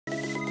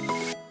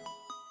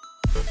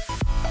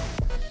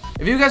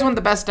If you guys want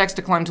the best decks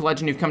to climb to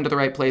Legend, you've come to the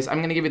right place. I'm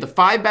going to give you the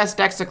 5 best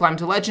decks to climb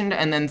to Legend,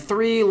 and then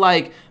 3,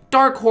 like,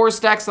 dark horse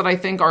decks that I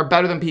think are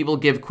better than people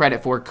give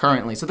credit for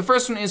currently. So the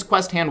first one is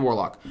Quest Hand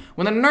Warlock.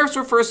 When the nerfs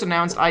were first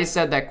announced, I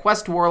said that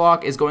Quest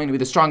Warlock is going to be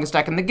the strongest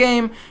deck in the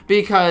game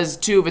because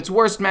 2 of its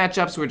worst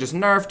matchups were just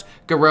nerfed,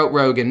 Garrote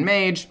Rogue and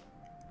Mage.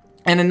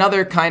 And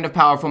another kind of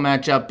powerful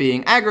matchup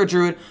being Aggro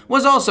Druid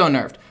was also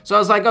nerfed. So I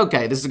was like,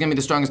 okay, this is going to be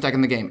the strongest deck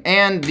in the game.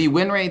 And the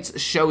win rates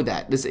show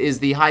that. This is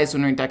the highest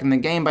win rate deck in the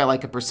game by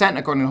like 1%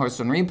 according to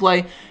Hearthstone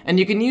Replay. And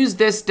you can use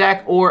this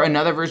deck or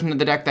another version of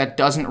the deck that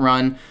doesn't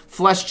run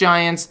Flesh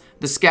Giants,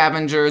 the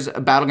Scavengers,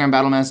 Battleground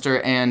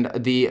Battlemaster, and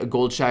the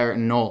Goldshire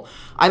Knoll.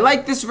 I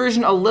like this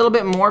version a little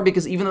bit more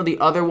because even though the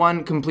other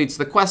one completes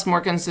the quest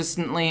more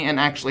consistently and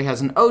actually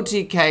has an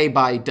OTK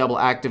by double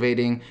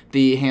activating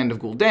the Hand of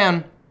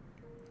Gul'dan,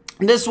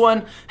 this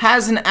one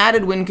has an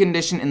added win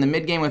condition in the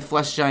mid-game with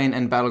Flesh Giant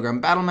and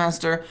Battleground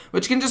Battlemaster,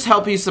 which can just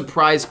help you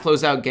surprise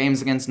close-out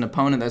games against an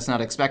opponent that's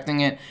not expecting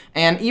it.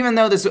 And even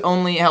though this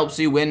only helps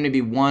you win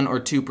maybe 1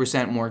 or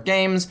 2% more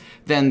games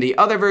than the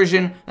other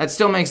version, that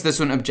still makes this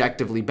one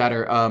objectively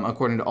better,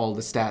 according to all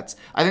the stats.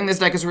 I think this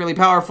deck is really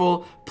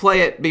powerful.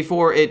 Play it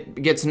before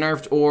it gets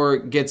nerfed or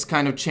gets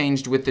kind of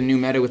changed with the new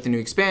meta, with the new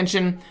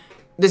expansion.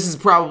 This is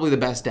probably the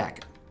best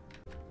deck.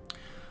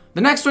 The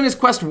next one is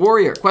Quest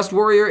Warrior. Quest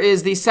Warrior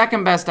is the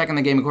second best deck in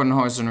the game according to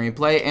Hearthstone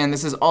Replay, and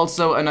this is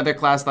also another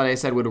class that I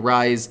said would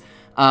rise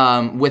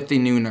with the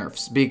new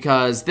nerfs,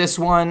 because this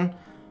one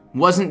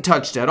wasn't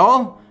touched at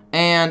all,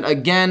 and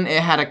again,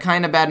 it had a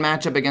kind of bad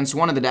matchup against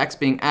one of the decks,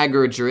 being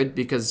Aggro Druid,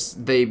 because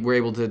they were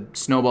able to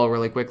snowball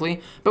really quickly.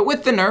 But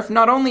with the nerf,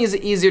 not only is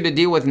it easier to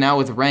deal with now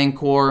with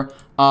Rancor,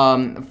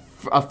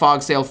 a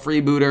Fog Sail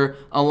Freebooter,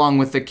 along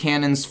with the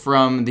cannons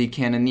from the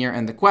Cannoneer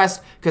and the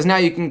Quest, because now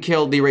you can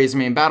kill the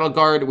Razormane Battle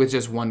Guard with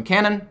just 1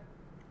 cannon.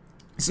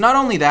 It's not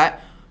only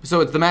that,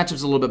 so the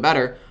matchup's a little bit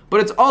better,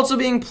 but it's also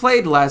being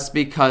played less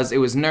because it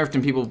was nerfed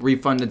and people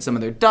refunded some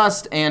of their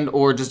dust and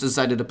or just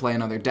decided to play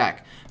another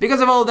deck.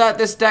 Because of all that,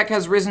 this deck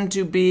has risen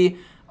to be,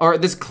 or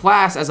this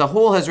class as a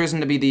whole has risen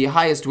to be the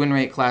highest win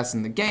rate class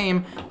in the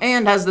game,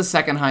 and has the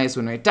second highest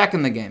win rate deck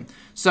in the game.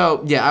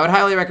 So yeah, I would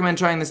highly recommend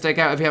trying this deck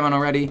out if you haven't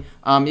already.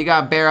 You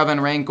got Bear of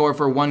and Rancor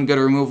for 1 good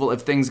removal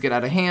if things get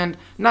out of hand,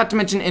 not to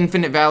mention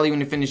infinite value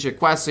when you finish your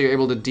quest, so you're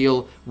able to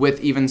deal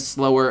with even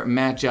slower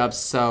matchups.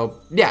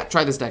 So yeah,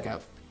 try this deck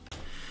out.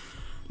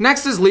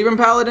 Next is Libram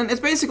Paladin. It's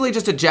basically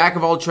just a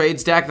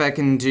jack-of-all-trades deck that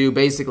can do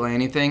basically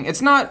anything.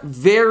 It's not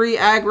very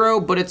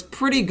aggro, but it's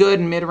pretty good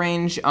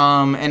mid-range,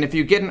 and if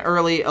you get an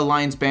early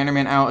Alliance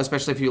Bannerman out,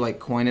 especially if you like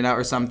coin it out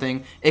or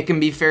something, it can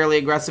be fairly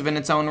aggressive in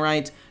its own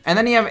right. And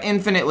then you have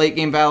infinite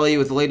late-game value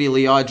with Lady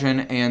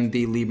Liadrin and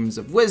the Librams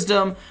of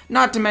Wisdom,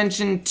 not to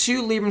mention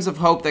 2 Librams of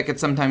Hope that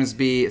could sometimes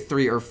be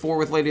 3 or 4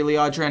 with Lady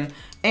Liadrin,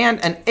 and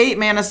an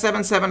 8-mana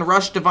 7/7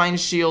 Rush Divine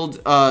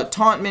Shield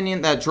taunt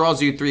minion that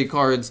draws you 3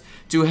 cards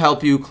to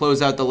help you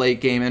close out the late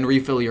game and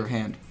refill your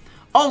hand.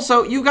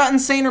 Also, you got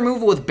insane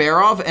removal with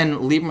Barov and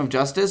Libram of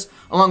Justice,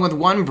 along with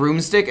 1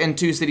 Broomstick and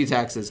 2 City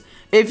Taxes.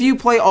 If you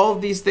play all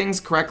of these things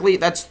correctly,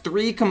 that's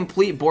 3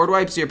 complete board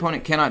wipes your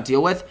opponent cannot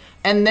deal with,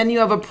 and then you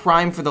have a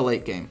prime for the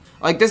late game.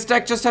 Like, this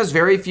deck just has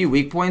very few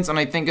weak points, and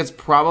I think it's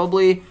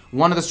probably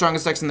one of the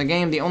strongest decks in the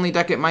game. The only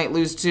deck it might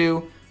lose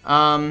to,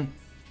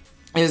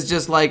 is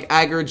just like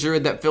Aggro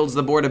Druid that fills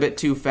the board a bit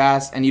too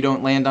fast and you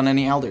don't land on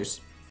any Elders.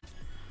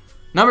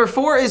 Number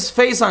 4 is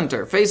Face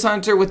Hunter. Face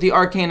Hunter with the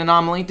Arcane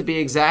Anomaly, to be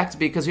exact,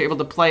 because you're able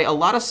to play a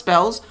lot of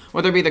spells,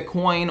 whether it be the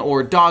Coin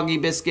or Doggy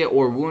Biscuit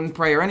or Wound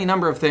Prey or any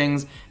number of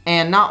things,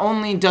 and not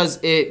only does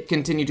it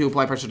continue to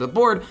apply pressure to the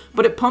board,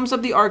 but it pumps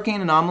up the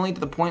Arcane Anomaly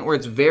to the point where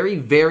it's very,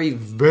 very,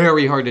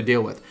 very hard to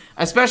deal with,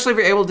 especially if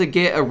you're able to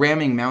get a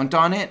ramming mount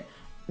on it.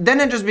 Then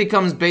it just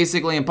becomes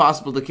basically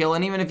impossible to kill,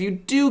 and even if you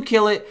do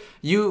kill it,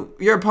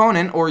 your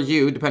opponent, or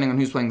you, depending on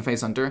who's playing the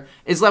Face Hunter,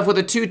 is left with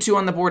a 2/2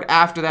 on the board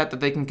after that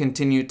they can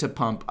continue to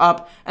pump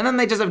up, and then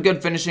they just have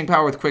good finishing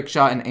power with Quick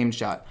Shot and Aim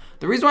Shot.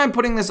 The reason why I'm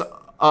putting this,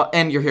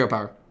 and your Hero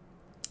Power.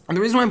 And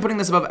the reason why I'm putting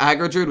this above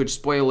Aggro Druid, which,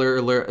 spoiler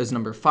alert, is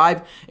number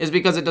 5, is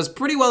because it does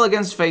pretty well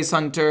against Face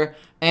Hunter,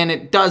 and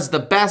it does the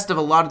best of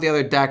a lot of the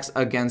other decks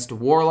against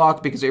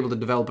Warlock, because you're able to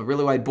develop a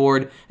really wide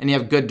board, and you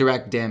have good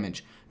direct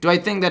damage. Do I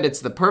think that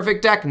it's the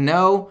perfect deck?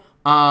 No.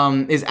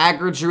 Is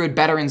Aggro Druid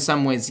better in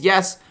some ways?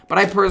 Yes. But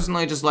I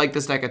personally just like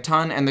this deck a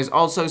ton, and there's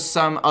also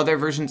some other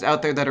versions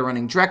out there that are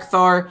running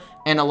Drekthar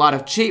and a lot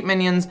of cheap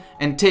minions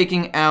and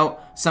taking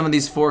out some of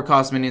these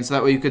 4-cost minions, so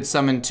that way you could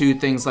summon 2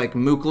 things like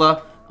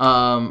Mukla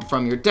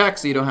from your deck,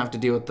 so you don't have to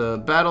deal with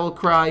the Battle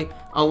Cry,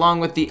 along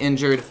with the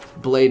injured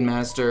Blade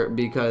Master,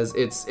 because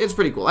it's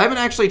pretty cool. I haven't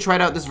actually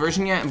tried out this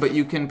version yet, but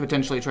you can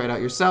potentially try it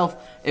out yourself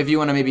if you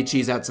want to maybe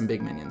cheese out some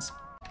big minions.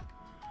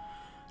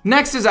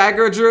 Next is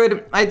Aggro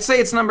Druid. I'd say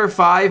it's number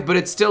 5, but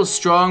it's still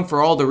strong for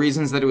all the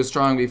reasons that it was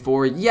strong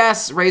before.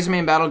 Yes,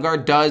 Razormane Battle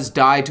Guard does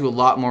die to a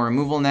lot more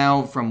removal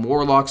now, from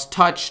Warlock's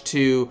Touch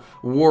to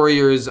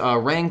Warrior's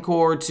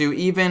Rancor to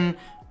even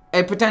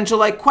a potential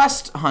like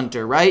quest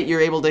hunter, right? You're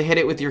able to hit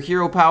it with your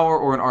hero power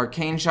or an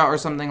arcane shot or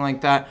something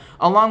like that,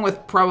 along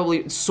with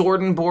probably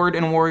sword and board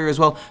and warrior as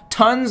well.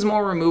 Tons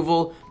more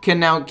removal can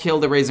now kill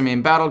the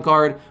Razormane Battle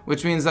Guard,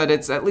 which means that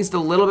it's at least a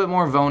little bit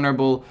more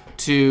vulnerable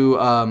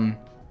to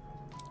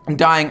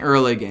dying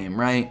early game,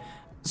 right?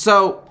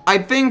 So I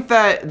think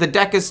that the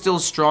deck is still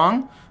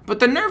strong, but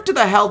the nerf to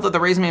the health of the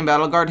Razormane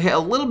Battle Guard hit a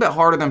little bit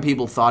harder than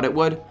people thought it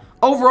would.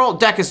 Overall,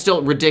 deck is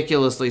still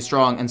ridiculously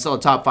strong and still a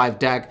top 5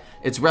 deck.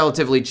 It's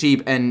relatively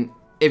cheap, and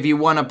if you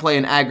want to play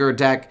an aggro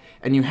deck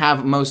and you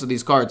have most of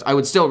these cards, I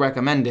would still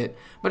recommend it.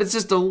 But it's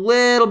just a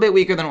little bit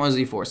weaker than it was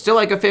before. Still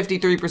like a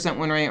 53%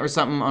 win rate or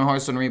something on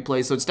Hearthstone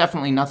replay, so it's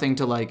definitely nothing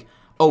to like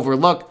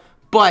overlook,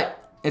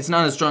 but it's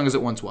not as strong as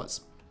it once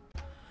was.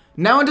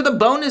 Now into the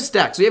bonus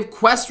decks, we have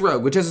Quest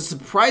Rogue, which has a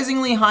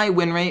surprisingly high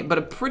win rate, but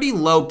a pretty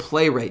low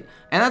play rate.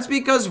 And that's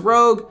because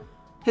Rogue,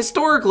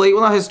 historically,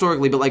 well not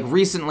historically, but like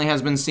recently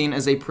has been seen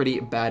as a pretty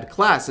bad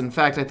class. In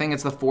fact, I think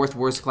it's the 4th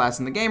worst class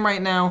in the game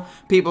right now.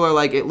 People are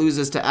like, it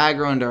loses to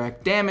aggro and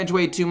direct damage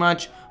way too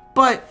much.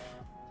 But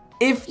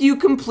if you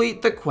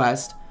complete the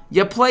quest,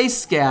 you play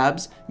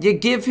Scabs, you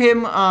give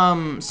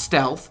him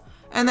stealth,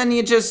 and then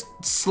you just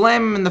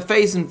slam him in the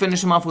face and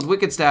finish him off with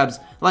Wicked Stabs,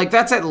 like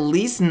that's at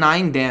least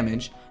 9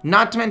 damage.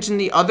 Not to mention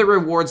the other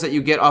rewards that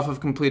you get off of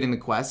completing the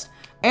quest,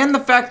 and the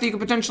fact that you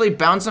could potentially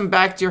bounce them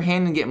back to your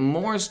hand and get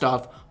more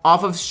stuff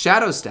off of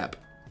Shadow Step.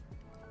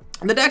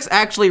 The deck's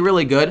actually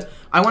really good.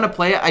 I want to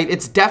play it.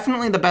 It's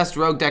definitely the best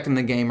rogue deck in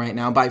the game right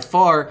now by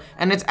far,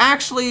 and it's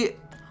actually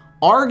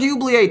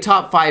arguably a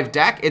top 5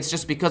 deck. It's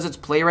just because its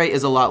play rate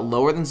is a lot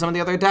lower than some of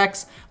the other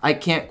decks, I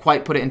can't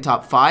quite put it in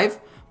top 5,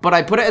 but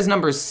I put it as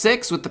number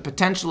 6 with the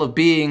potential of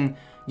being,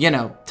 you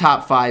know,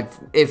 top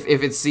 5 if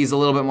it sees a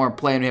little bit more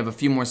play and we have a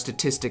few more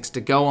statistics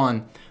to go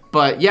on.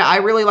 But yeah, I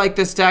really like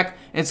this deck.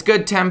 It's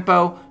good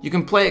tempo. You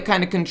can play it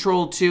kind of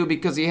controlled too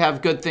because you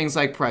have good things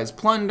like Prize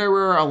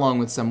Plunderer along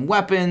with some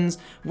weapons,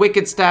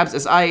 Wicked Stabs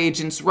as eye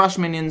agents, rush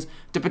minions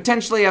to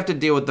potentially have to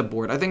deal with the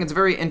board. I think it's a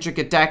very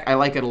intricate deck. I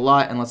like it a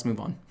lot, and let's move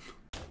on.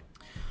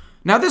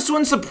 Now this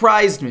one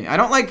surprised me. I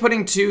don't like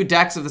putting 2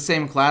 decks of the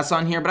same class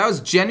on here, but I was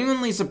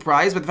genuinely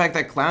surprised by the fact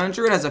that Clown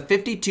Druid has a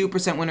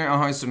 52% win rate on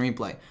Hearthstone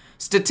replay.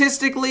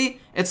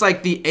 Statistically, it's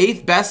like the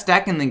 8th best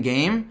deck in the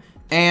game,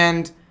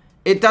 and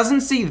it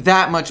doesn't see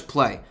that much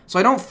play. So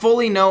I don't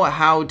fully know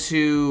how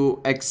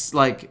to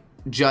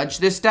judge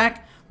this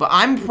deck, but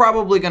I'm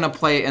probably going to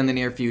play it in the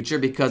near future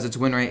because its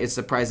win rate is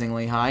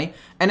surprisingly high.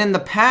 And in the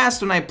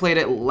past, when I played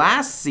it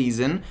last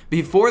season,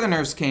 before the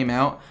nerfs came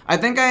out, I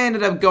think I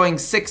ended up going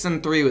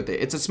 6-3 with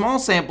it. It's a small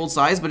sample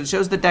size, but it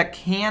shows the deck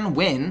can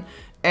win,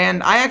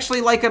 and I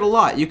actually like it a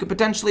lot. You could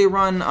potentially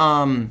run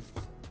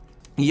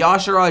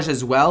Yasharaj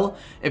as well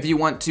if you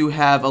want to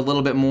have a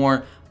little bit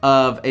more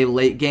of a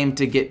late game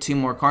to get 2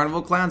 more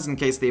Carnival Clowns in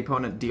case the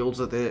opponent deals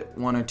with it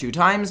 1 or 2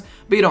 times,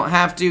 but you don't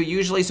have to.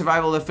 Usually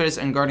Survival of the Fittest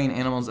and Guardian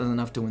Animals is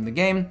enough to win the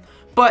game,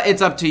 but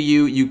it's up to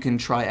you. You can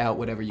try out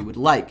whatever you would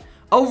like.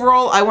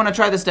 Overall, I want to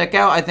try this deck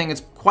out. I think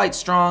it's quite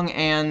strong,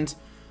 and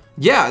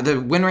yeah,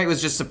 the win rate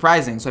was just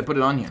surprising, so I put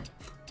it on here.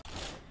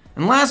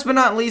 And last but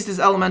not least is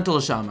Elemental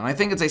Shaman. I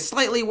think it's a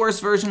slightly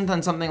worse version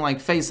than something like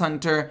Face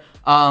Hunter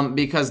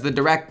because the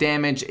direct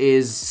damage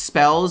is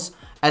spells,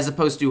 as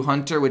opposed to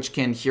Hunter, which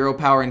can hero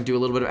power and do a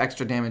little bit of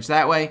extra damage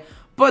that way.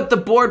 But the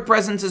board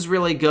presence is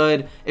really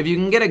good. If you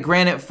can get a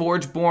Granite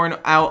Forgeborn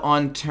out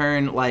on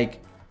turn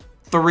like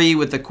 3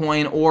 with the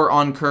coin, or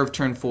on curve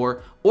turn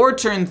 4, or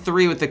turn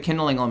 3 with the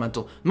Kindling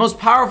Elemental. Most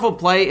powerful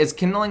play is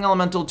Kindling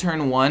Elemental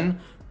turn 1,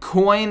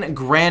 coin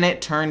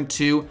Granite turn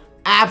 2.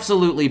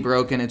 Absolutely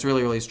broken. It's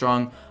really, really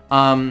strong.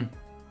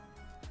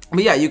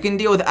 But yeah, you can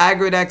deal with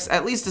aggro decks,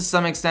 at least to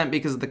some extent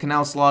because of the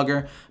Canal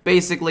Slogger.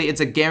 Basically, it's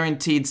a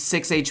guaranteed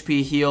 6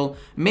 HP heal,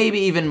 maybe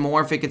even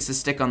more if it gets to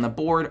stick on the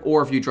board,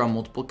 or if you draw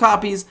multiple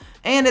copies.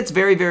 And it's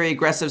very, very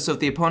aggressive, so if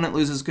the opponent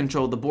loses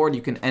control of the board,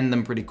 you can end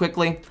them pretty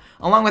quickly.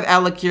 Along with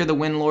Alakir the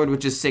Windlord,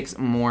 which is 6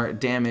 more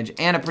damage,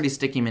 and a pretty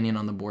sticky minion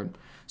on the board.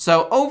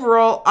 So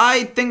overall,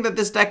 I think that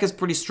this deck is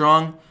pretty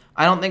strong.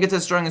 I don't think it's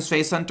as strong as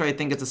Face Hunter. I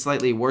think it's a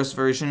slightly worse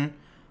version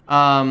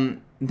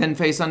than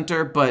Face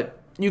Hunter, but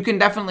you can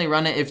definitely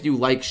run it if you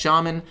like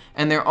Shaman,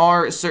 and there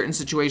are certain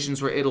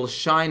situations where it'll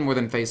shine more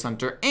than Face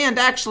Hunter. And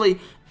actually,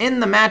 in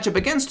the matchup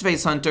against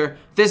Face Hunter,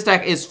 this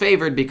deck is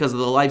favored because of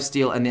the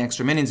lifesteal and the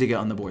extra minions you get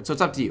on the board. So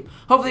it's up to you.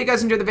 Hopefully you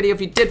guys enjoyed the video. If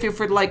you did, feel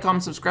free to like,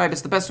 comment, subscribe.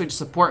 It's the best way to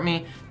support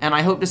me, and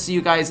I hope to see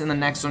you guys in the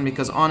next one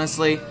because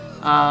honestly,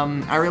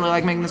 I really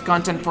like making this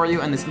content for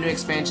you, and this new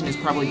expansion is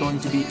probably going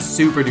to be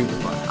super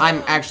duper fun.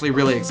 I'm actually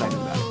really excited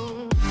about it.